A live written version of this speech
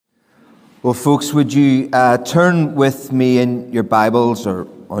Well, folks, would you turn with me in your Bibles or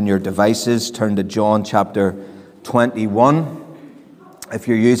on your devices, turn to John chapter 21. If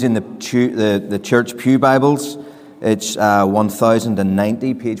you're using the church pew Bibles, it's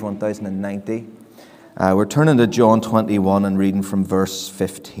 1090, page 1090. We're turning to John 21 and reading from verse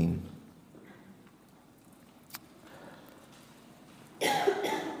 15.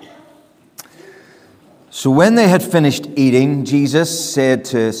 So when they had finished eating, Jesus said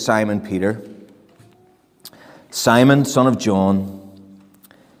to Simon Peter, "Simon, son of John,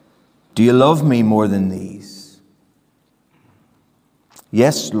 do you love me more than these?"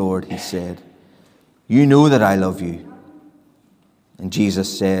 "Yes, Lord," he said, "you know that I love you." And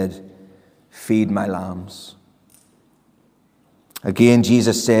Jesus said, "Feed my lambs." Again,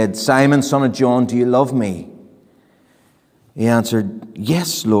 Jesus said, "Simon, son of John, do you love me?" He answered,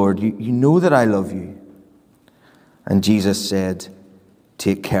 "Yes, Lord, you know that I love you." And Jesus said,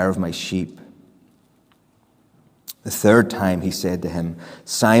 "Take care of my sheep." The third time he said to him,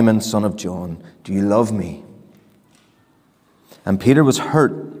 "Simon, son of John, do you love me?" And Peter was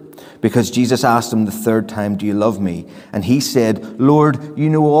hurt because Jesus asked him the third time, "Do you love me?" And he said, "Lord, you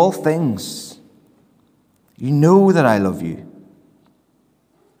know all things. You know that I love you."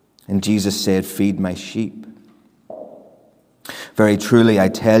 And Jesus said, "Feed my sheep. Very truly, I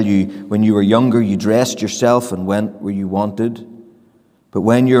tell you, when you were younger, you dressed yourself and went where you wanted. But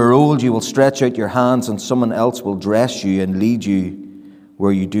when you are old, you will stretch out your hands and someone else will dress you and lead you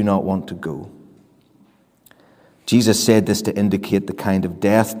where you do not want to go." Jesus said this to indicate the kind of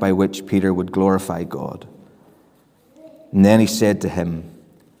death by which Peter would glorify God. And then he said to him,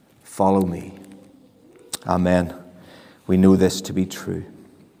 "Follow me." Amen. We know this to be true.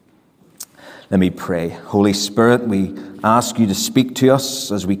 Let me pray. Holy Spirit, we ask you to speak to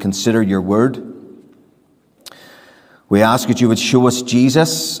us as we consider your word. We ask that you would show us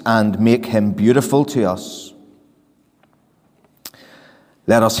Jesus and make him beautiful to us.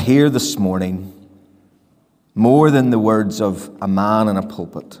 Let us hear this morning more than the words of a man in a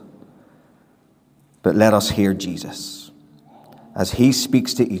pulpit, but let us hear Jesus as he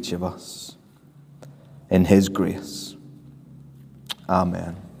speaks to each of us in his grace.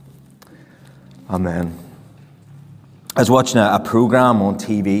 Amen. Amen. I was watching a program on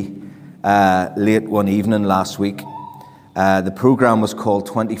TV late one evening last week. The program was called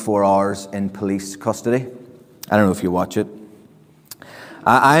 24 Hours in Police Custody. I don't know if you watch it.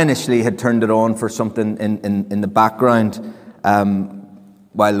 I initially had turned it on for something in the background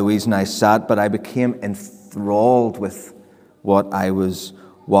while Louise and I sat, but I became enthralled with what I was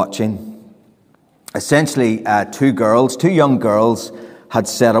watching. Essentially, two young girls, had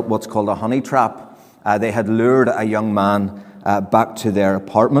set up what's called a honey trap. They had lured a young man back to their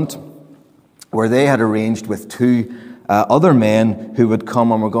apartment where they had arranged with two other men who would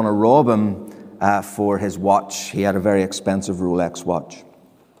come and were going to rob him for his watch. He had a very expensive Rolex watch.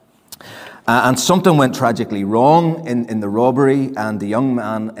 And something went tragically wrong in the robbery, and the young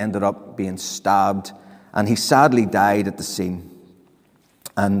man ended up being stabbed, and he sadly died at the scene.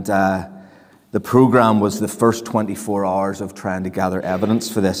 And the program was the first 24 hours of trying to gather evidence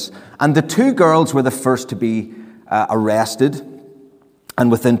for this. And the two girls were the first to be arrested. And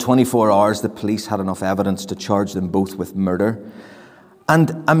within 24 hours, the police had enough evidence to charge them both with murder.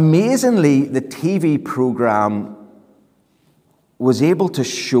 And amazingly, the TV program was able to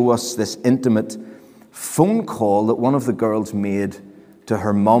show us this intimate phone call that one of the girls made to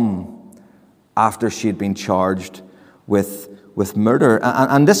her mum after she had been charged with murder.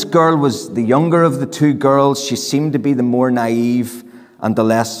 And this girl was the younger of the two girls. She seemed to be the more naive and the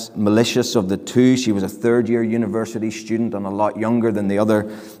less malicious of the two. She was a third-year university student and a lot younger than the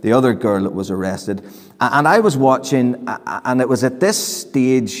other girl that was arrested. And I was watching, and it was at this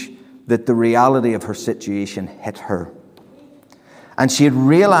stage that the reality of her situation hit her. And she had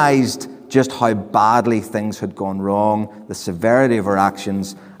realized just how badly things had gone wrong, the severity of her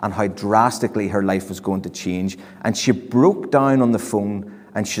actions, and how drastically her life was going to change. And she broke down on the phone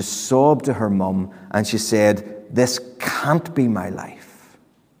and she sobbed to her mum and she said, "This can't be my life.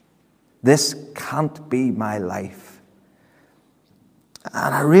 This can't be my life."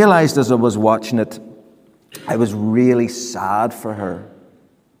 And I realized as I was watching it, I was really sad for her.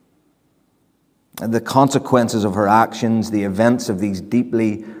 And the consequences of her actions, the events of these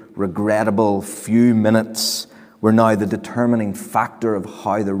deeply regrettable few minutes were now the determining factor of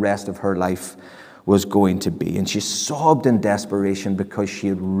how the rest of her life was going to be. And she sobbed in desperation because she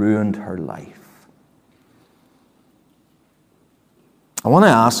had ruined her life. I want to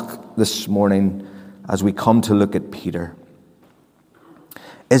ask this morning, as we come to look at Peter,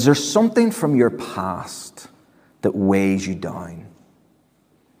 is there something from your past that weighs you down?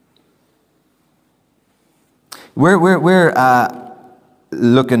 We're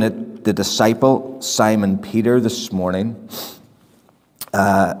looking at the disciple, Simon Peter, this morning.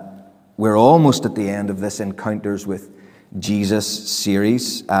 We're almost at the end of this Encounters with Jesus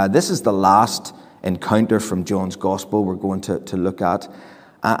series. This is the last encounter from John's Gospel we're going to look at.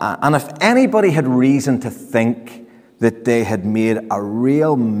 And if anybody had reason to think that they had made a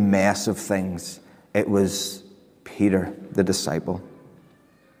real mess of things, it was Peter, the disciple.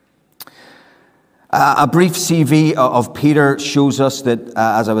 A brief CV of Peter shows us that,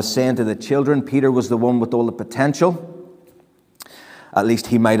 as I was saying to the children, Peter was the one with all the potential. At least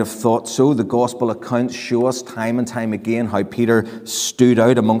he might have thought so. The gospel accounts show us time and time again how Peter stood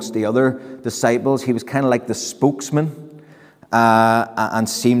out amongst the other disciples. He was kind of like the spokesman and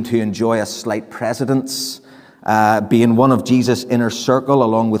seemed to enjoy a slight precedence, being one of Jesus' inner circle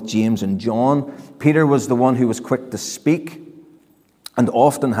along with James and John. Peter was the one who was quick to speak and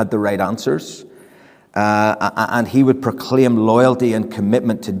often had the right answers. And he would proclaim loyalty and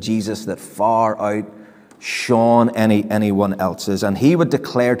commitment to Jesus that far outshone anyone else's. And he would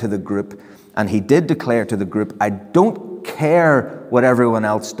declare to the group, and he did declare to the group, I don't care what everyone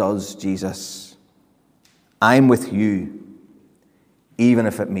else does, Jesus. I'm with you, even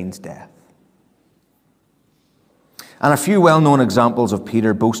if it means death. And a few well-known examples of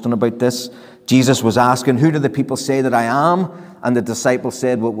Peter boasting about this. Jesus was asking, who do the people say that I am? And the disciples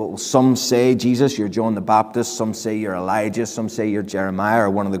said, well, some say, Jesus, you're John the Baptist. Some say you're Elijah. Some say you're Jeremiah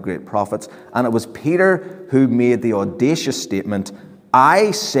or one of the great prophets. And it was Peter who made the audacious statement, I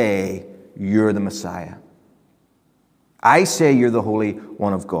say you're the Messiah. I say you're the Holy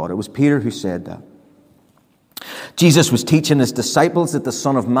One of God. It was Peter who said that. Jesus was teaching his disciples that the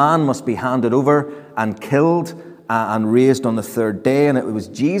Son of Man must be handed over and killed and raised on the third day. And it was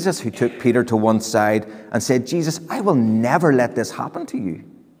Jesus who took Peter to one side and said, Jesus, I will never let this happen to you.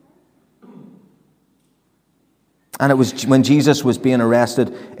 And it was when Jesus was being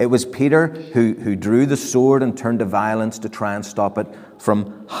arrested, it was Peter who drew the sword and turned to violence to try and stop it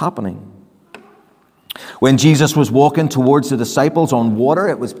from happening. When Jesus was walking towards the disciples on water,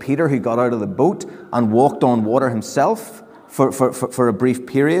 it was Peter who got out of the boat and walked on water himself for a brief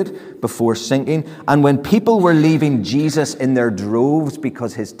period before sinking. And when people were leaving Jesus in their droves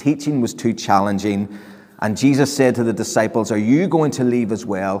because his teaching was too challenging, and Jesus said to the disciples, are you going to leave as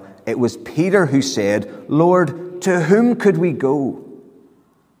well? It was Peter who said, Lord, to whom could we go?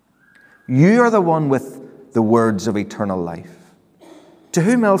 You are the one with the words of eternal life. To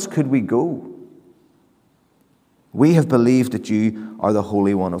whom else could we go? We have believed that you are the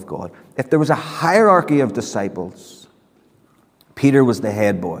Holy One of God. If there was a hierarchy of disciples, Peter was the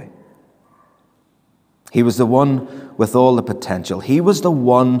head boy. He was the one with all the potential. He was the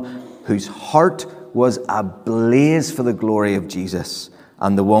one whose heart was ablaze for the glory of Jesus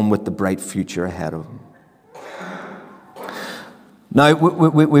and the one with the bright future ahead of him. Now,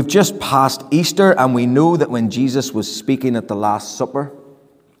 we've just passed Easter, and we know that when Jesus was speaking at the Last Supper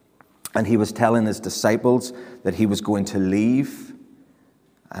and he was telling his disciples that he was going to leave,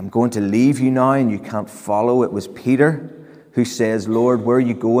 I'm going to leave you now and you can't follow. It was Peter who says, Lord, where are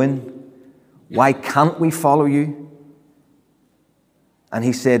you going? Why can't we follow you? And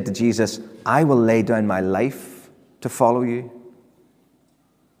he said to Jesus, I will lay down my life to follow you.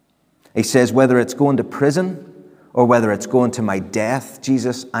 He says, whether it's going to prison or whether it's going to my death,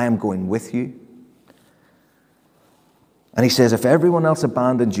 Jesus, I am going with you. And he says, if everyone else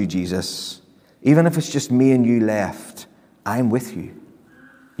abandons you, Jesus, even if it's just me and you left, I'm with you.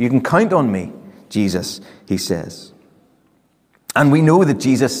 You can count on me, Jesus, he says. And we know that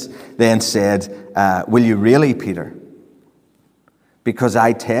Jesus then said, will you really, Peter? Because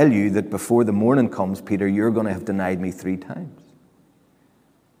I tell you that before the morning comes, Peter, you're going to have denied me 3 times.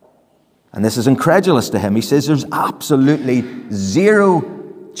 And this is incredulous to him. He says there's absolutely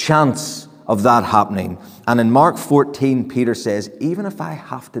zero chance of that happening. And in Mark 14, Peter says, even if I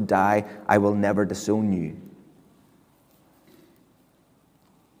have to die, I will never disown you.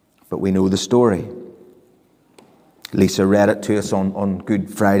 But we know the story. Lisa read it to us on Good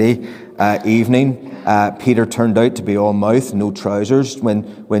Friday evening. Peter turned out to be all mouth, no trousers.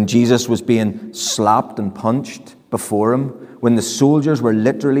 When Jesus was being slapped and punched before him, when the soldiers were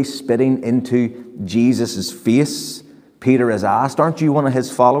literally spitting into Jesus' face, Peter is asked, aren't you one of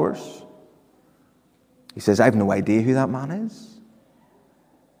his followers? He says, I have no idea who that man is.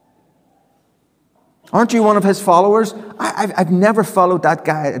 Aren't you one of his followers? I've never followed that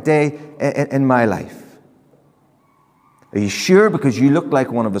guy a day in my life. Are you sure? Because you look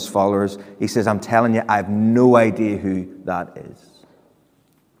like one of his followers. He says, I'm telling you, I have no idea who that is.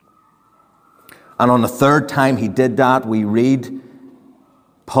 And on the third time he did that, we read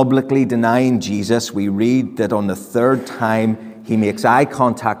publicly denying Jesus, we read that on the third time he makes eye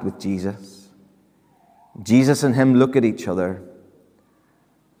contact with Jesus. Jesus and him look at each other,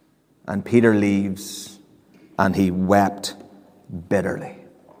 and Peter leaves, and he wept bitterly.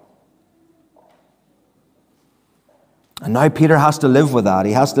 And now Peter has to live with that.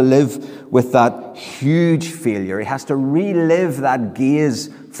 He has to live with that huge failure. He has to relive that gaze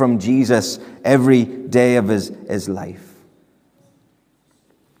from Jesus every day of his life.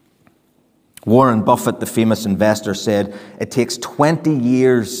 Warren Buffett, the famous investor, said, "It takes 20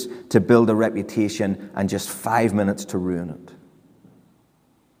 years to build a reputation and just 5 minutes to ruin it."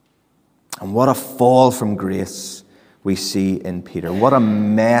 And what a fall from grace we see in Peter. What a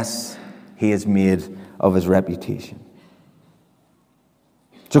mess he has made of his reputation.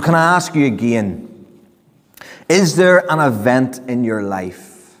 So can I ask you again, is there an event in your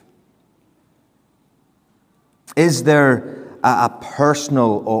life? Is there a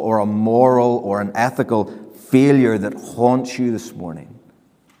personal or a moral or an ethical failure that haunts you this morning?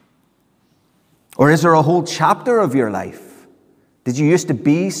 Or is there a whole chapter of your life? Did you used to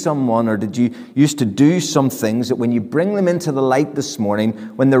be someone, or did you used to do some things that when you bring them into the light this morning,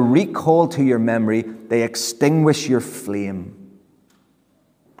 when they're recalled to your memory, they extinguish your flame?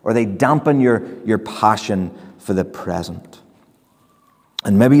 Or they dampen your passion for the present?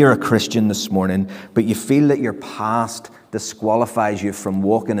 And maybe you're a Christian this morning, but you feel that your past disqualifies you from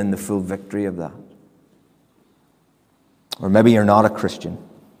walking in the full victory of that. Or maybe you're not a Christian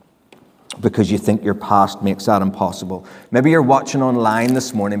because you think your past makes that impossible. Maybe you're watching online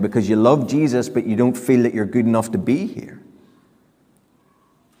this morning because you love Jesus, but you don't feel that you're good enough to be here.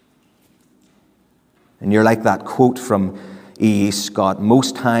 And you're like that quote from E.E. Scott,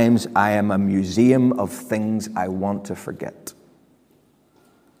 "Most times I am a museum of things I want to forget."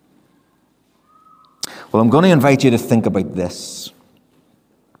 Well, I'm going to invite you to think about this.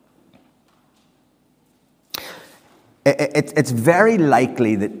 It's very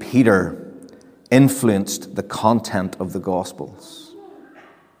likely that Peter influenced the content of the Gospels.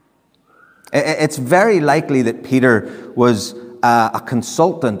 It's very likely that Peter was a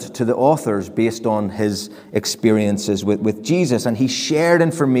consultant to the authors based on his experiences with Jesus, and he shared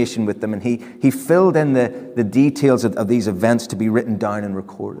information with them, and he filled in the details of these events to be written down and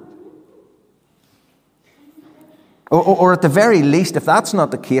recorded. Or at the very least, if that's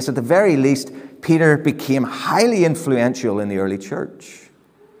not the case, at the very least, Peter became highly influential in the early church.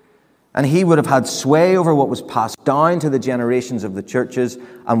 And he would have had sway over what was passed down to the generations of the churches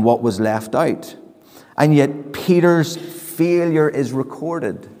and what was left out. And yet Peter's failure is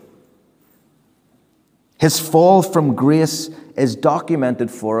recorded. His fall from grace is documented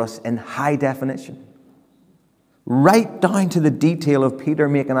for us in high definition. Right down to the detail of Peter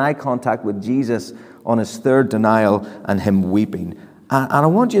making eye contact with Jesus on his third denial and him weeping. And I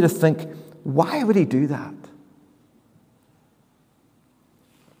want you to think, why would he do that?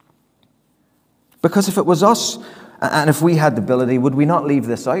 Because if it was us, and if we had the ability, would we not leave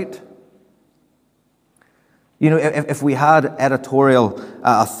this out? You know, if we had editorial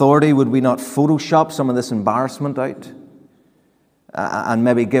authority, would we not Photoshop some of this embarrassment out? And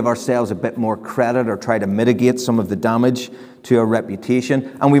maybe give ourselves a bit more credit or try to mitigate some of the damage to our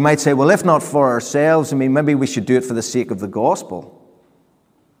reputation. And we might say, well, if not for ourselves, maybe we should do it for the sake of the gospel.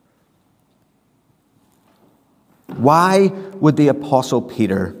 Why would the Apostle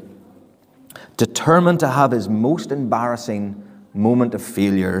Peter, determined to have his most embarrassing moment of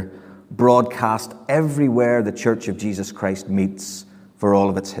failure broadcast everywhere the Church of Jesus Christ meets for all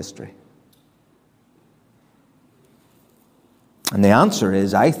of its history? And the answer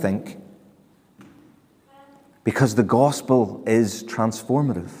is, I think, because the gospel is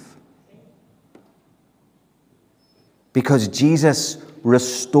transformative. Because Jesus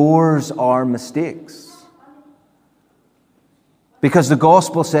restores our mistakes. Because the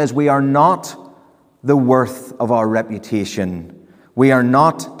gospel says we are not the worth of our reputation. We are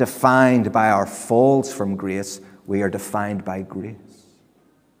not defined by our falls from grace. We are defined by grace.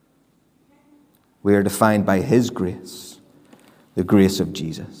 We are defined by His grace, the grace of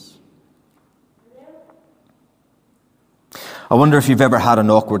Jesus. I wonder if you've ever had an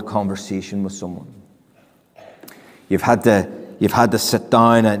awkward conversation with someone. You've had to sit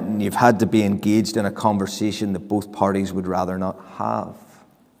down and you've had to be engaged in a conversation that both parties would rather not have.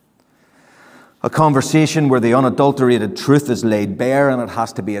 A conversation where the unadulterated truth is laid bare and it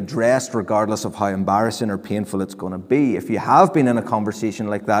has to be addressed regardless of how embarrassing or painful it's going to be. If you have been in a conversation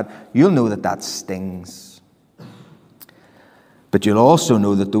like that, you'll know that that stings. But you'll also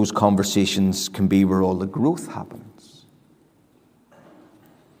know that those conversations can be where all the growth happens.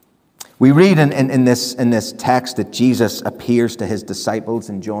 We read in this text that Jesus appears to his disciples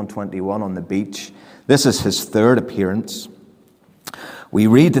in John 21 on the beach. This is his third appearance. We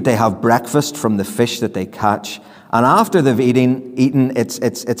read that they have breakfast from the fish that they catch. And after they've eaten,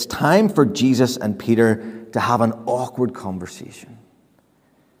 it's time for Jesus and Peter to have an awkward conversation.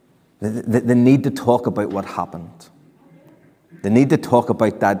 They need to talk about what happened. They need to talk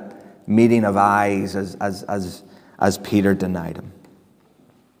about that meeting of eyes as Peter denied him.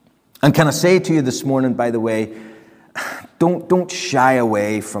 And can I say to you this morning, by the way, don't shy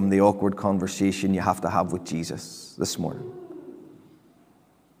away from the awkward conversation you have to have with Jesus this morning.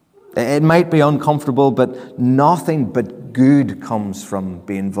 It might be uncomfortable, but nothing but good comes from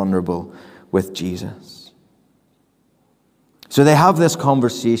being vulnerable with Jesus. So they have this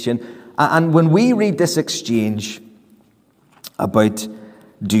conversation, and when we read this exchange about,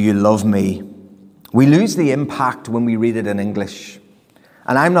 do you love me, we lose the impact when we read it in English.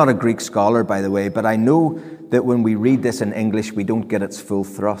 And I'm not a Greek scholar, by the way, but I know that when we read this in English, we don't get its full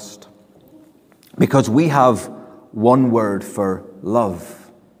thrust. Because we have one word for love.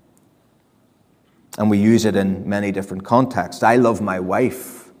 And we use it in many different contexts. I love my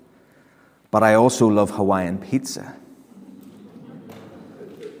wife, but I also love Hawaiian pizza.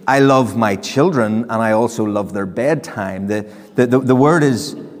 I love my children, and I also love their bedtime. The word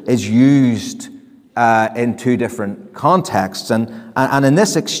is used in two different contexts. And in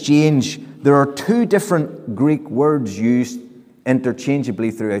this exchange, there are two different Greek words used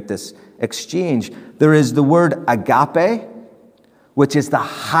interchangeably throughout this exchange. There is the word agape, which is the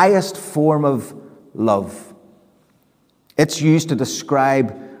highest form of love. It's used to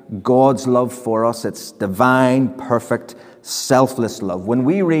describe God's love for us. It's divine, perfect, selfless love. When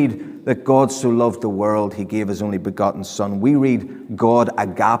we read that God so loved the world, he gave his only begotten Son, we read God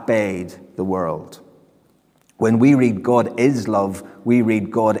agape'd the world. When we read God is love, we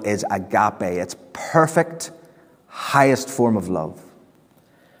read God is agape. It's perfect, highest form of love.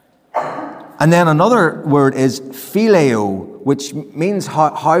 And then another word is phileo, which means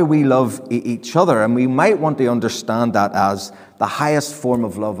how we love each other. And we might want to understand that as the highest form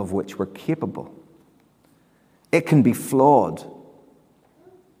of love of which we're capable. It can be flawed.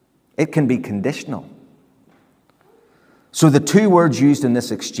 It can be conditional. So the two words used in this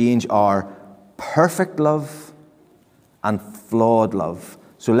exchange are perfect love and flawed love.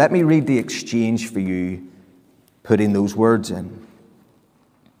 So let me read the exchange for you, putting those words in.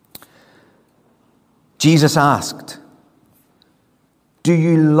 Jesus asked, "Do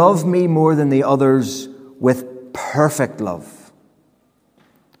you love me more than the others with perfect love?"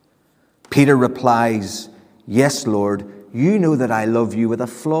 Peter replies, "Yes, Lord, you know that I love you with a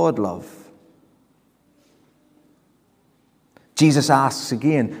flawed love." Jesus asks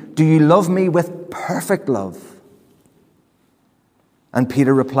again, "Do you love me with perfect love?" And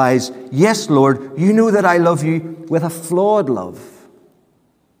Peter replies, "Yes, Lord, you know that I love you with a flawed love."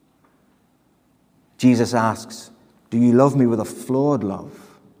 Jesus asks, "Do you love me with a flawed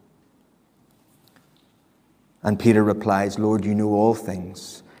love?" And Peter replies, "Lord, you know all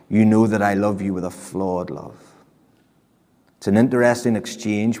things. You know that I love you with a flawed love." It's an interesting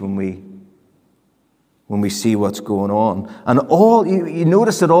exchange when we see what's going on. And you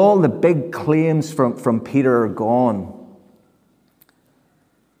notice that all the big claims from Peter are gone.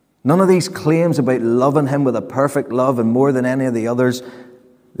 None of these claims about loving him with a perfect love and more than any of the others.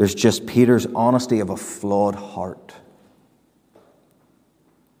 There's just Peter's honesty of a flawed heart.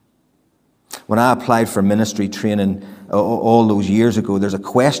 When I applied for ministry training all those years ago, there's a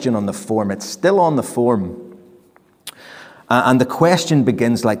question on the form. It's still on the form. And the question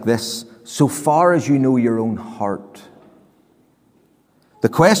begins like this: so far as you know your own heart. The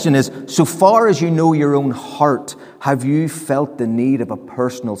question is, so far as you know your own heart, have you felt the need of a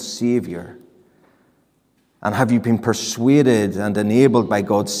personal Savior? And have you been persuaded and enabled by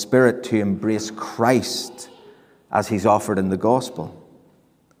God's Spirit to embrace Christ as he's offered in the gospel?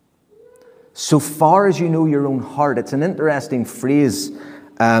 So far as you know your own heart. It's an interesting phrase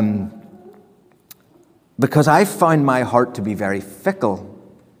because I found my heart to be very fickle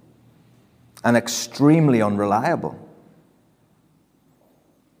and extremely unreliable.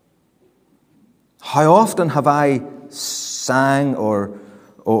 How often have I sang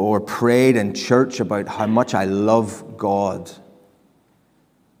or prayed in church about how much I love God,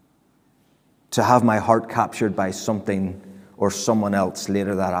 to have my heart captured by something or someone else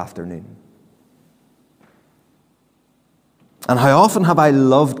later that afternoon? And how often have I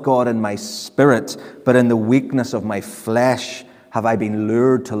loved God in my spirit, but in the weakness of my flesh have I been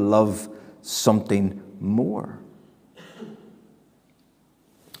lured to love something more?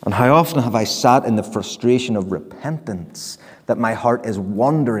 And how often have I sat in the frustration of repentance, that my heart is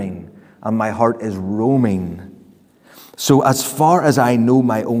wandering and my heart is roaming. So as far as I know,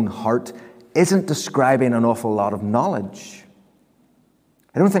 my own heart isn't describing an awful lot of knowledge.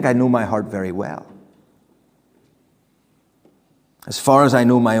 I don't think I know my heart very well. As far as I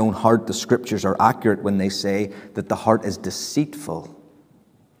know my own heart, the scriptures are accurate when they say that the heart is deceitful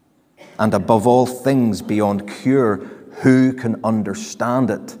and above all things beyond cure. Who can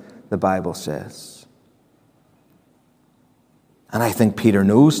understand it, the Bible says. And I think Peter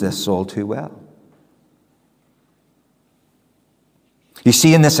knows this all too well. You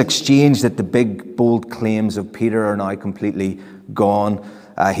see in this exchange that the big, bold claims of Peter are now completely gone.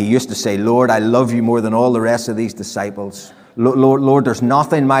 He used to say, Lord, I love you more than all the rest of these disciples. Lord, there's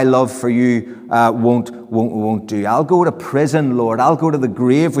nothing my love for you won't do. I'll go to prison, Lord. I'll go to the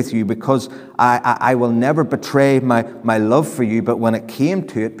grave with you because I will never betray my love for you. But when it came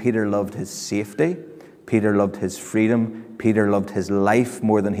to it, Peter loved his safety. Peter loved his freedom. Peter loved his life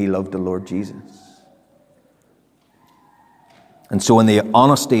more than he loved the Lord Jesus. And so in the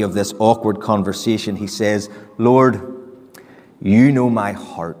honesty of this awkward conversation, he says, Lord, you know my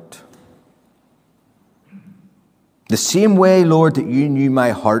heart. The same way, Lord, that you knew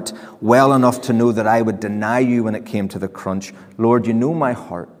my heart well enough to know that I would deny you when it came to the crunch. Lord, you know my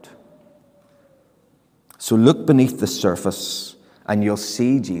heart. So look beneath the surface and you'll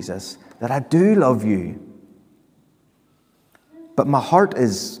see, Jesus, that I do love you. But my heart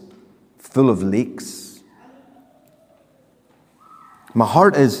is full of leaks. My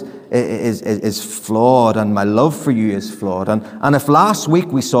heart is flawed, and my love for you is flawed. And if last week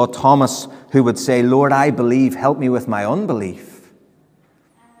we saw Thomas who would say, Lord, I believe, help me with my unbelief.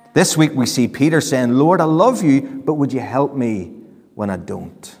 This week we see Peter saying, Lord, I love you, but would you help me when I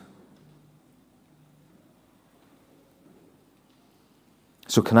don't?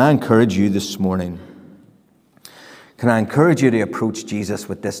 So can I encourage you this morning? Can I encourage you to approach Jesus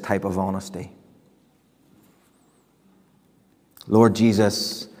with this type of honesty? Lord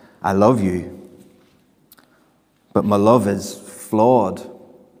Jesus, I love you, but my love is flawed.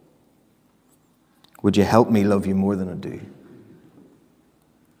 Would you help me love you more than I do?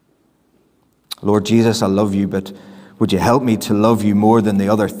 Lord Jesus, I love you, but would you help me to love you more than the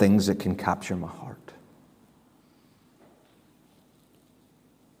other things that can capture my heart?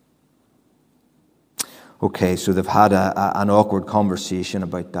 Okay, so they've had an awkward conversation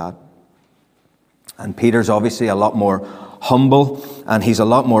about that. And Peter's obviously a lot more humble, and he's a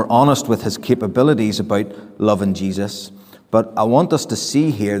lot more honest with his capabilities about loving Jesus. But I want us to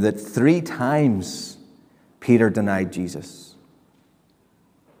see here that 3 times Peter denied Jesus.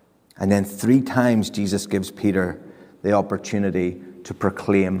 And then 3 times Jesus gives Peter the opportunity to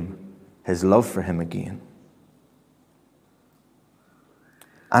proclaim his love for him again.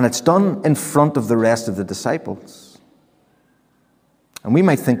 And it's done in front of the rest of the disciples. And we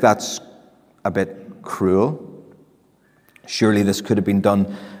might think that's a bit cruel. Surely this could have been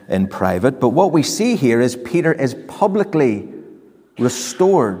done in private. But what we see here is Peter is publicly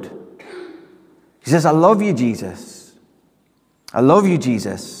restored. He says, I love you, Jesus. I love you,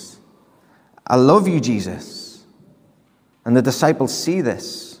 Jesus. I love you, Jesus. And the disciples see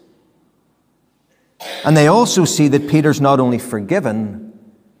this. And they also see that Peter's not only forgiven,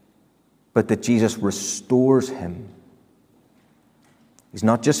 but that Jesus restores him. He's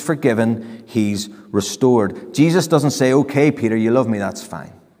not just forgiven, he's restored. Jesus doesn't say, okay, Peter, you love me, that's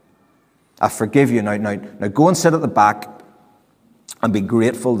fine. I forgive you. Now go and sit at the back and be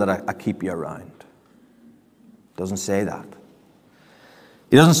grateful that I keep you around. Doesn't say that.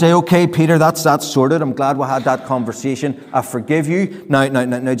 He doesn't say, okay, Peter, that's sorted. I'm glad we had that conversation. I forgive you.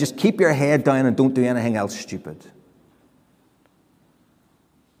 Now just keep your head down and don't do anything else stupid.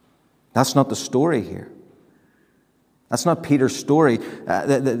 That's not the story here. That's not Peter's story.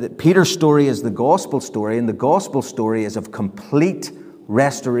 Peter's story is the gospel story, and the gospel story is of complete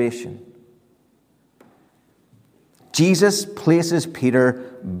restoration. Jesus places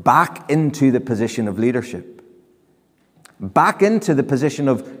Peter back into the position of leadership, back into the position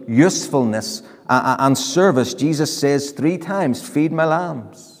of usefulness and service. Jesus says 3 times, feed my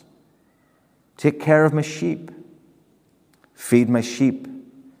lambs, take care of my sheep, feed my sheep.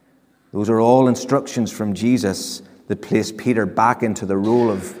 Those are all instructions from Jesus that place Peter back into the role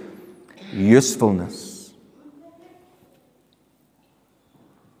of usefulness.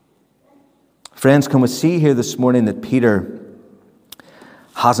 Friends, can we see here this morning that Peter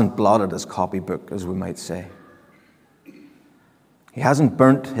hasn't blotted his copybook, as we might say. He hasn't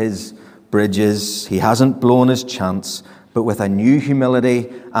burnt his bridges. He hasn't blown his chance. But with a new humility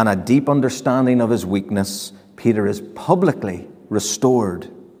and a deep understanding of his weakness, Peter is publicly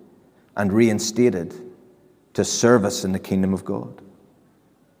restored and reinstated to service in the kingdom of God.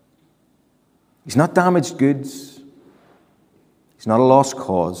 He's not damaged goods. He's not a lost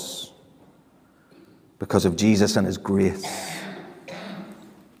cause because of Jesus and his grace.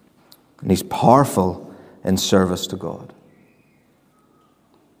 And he's powerful in service to God.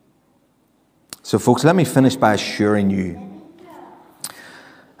 So folks, let me finish by assuring you.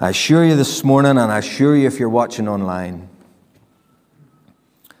 I assure you this morning, and I assure you if you're watching online,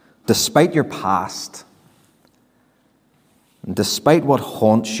 despite your past, and despite what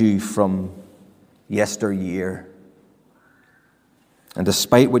haunts you from yesteryear, and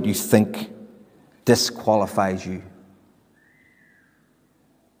despite what you think disqualifies you,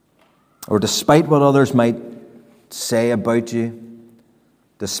 or despite what others might say about you,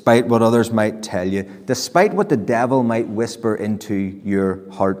 despite what others might tell you, despite what the devil might whisper into your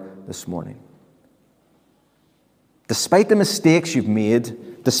heart this morning, despite the mistakes you've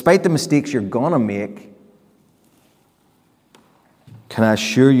made, despite the mistakes you're going to make, can I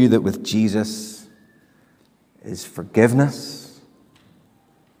assure you that with Jesus is forgiveness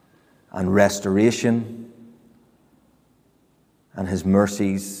and restoration, and his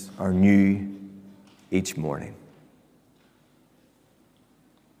mercies are new each morning.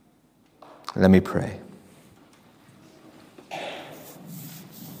 Let me pray.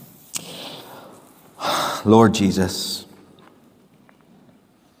 Lord Jesus,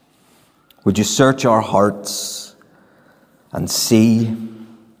 would you search our hearts and see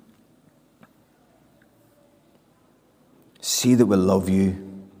that we love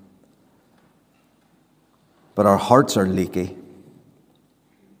you, but our hearts are leaky.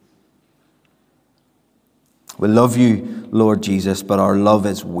 We love you, Lord Jesus, but our love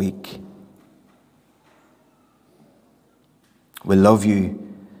is weak. We love you.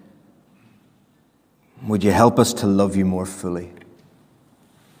 Would you help us to love you more fully?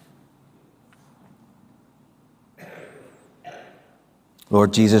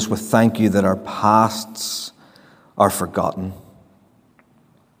 Lord Jesus, we thank you that our pasts are forgotten.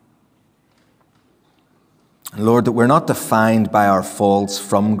 And Lord, that we're not defined by our faults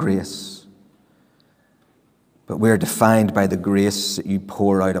from grace, but we're defined by the grace that you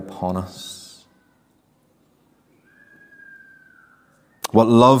pour out upon us. What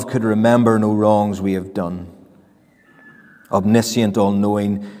love could remember no wrongs we have done. Omniscient,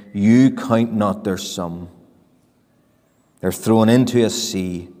 all-knowing, you count not their sum. They're thrown into a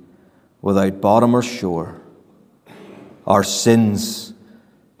sea without bottom or shore. Our sins,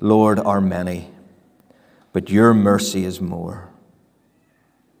 Lord, are many, but your mercy is more.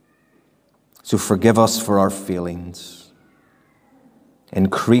 So forgive us for our failings.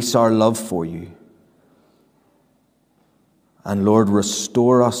 Increase our love for you. And Lord,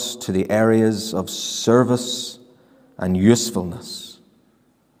 restore us to the areas of service and usefulness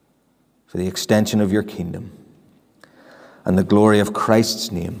for the extension of your kingdom and the glory of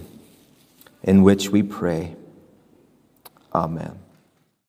Christ's name, in which we pray. Amen.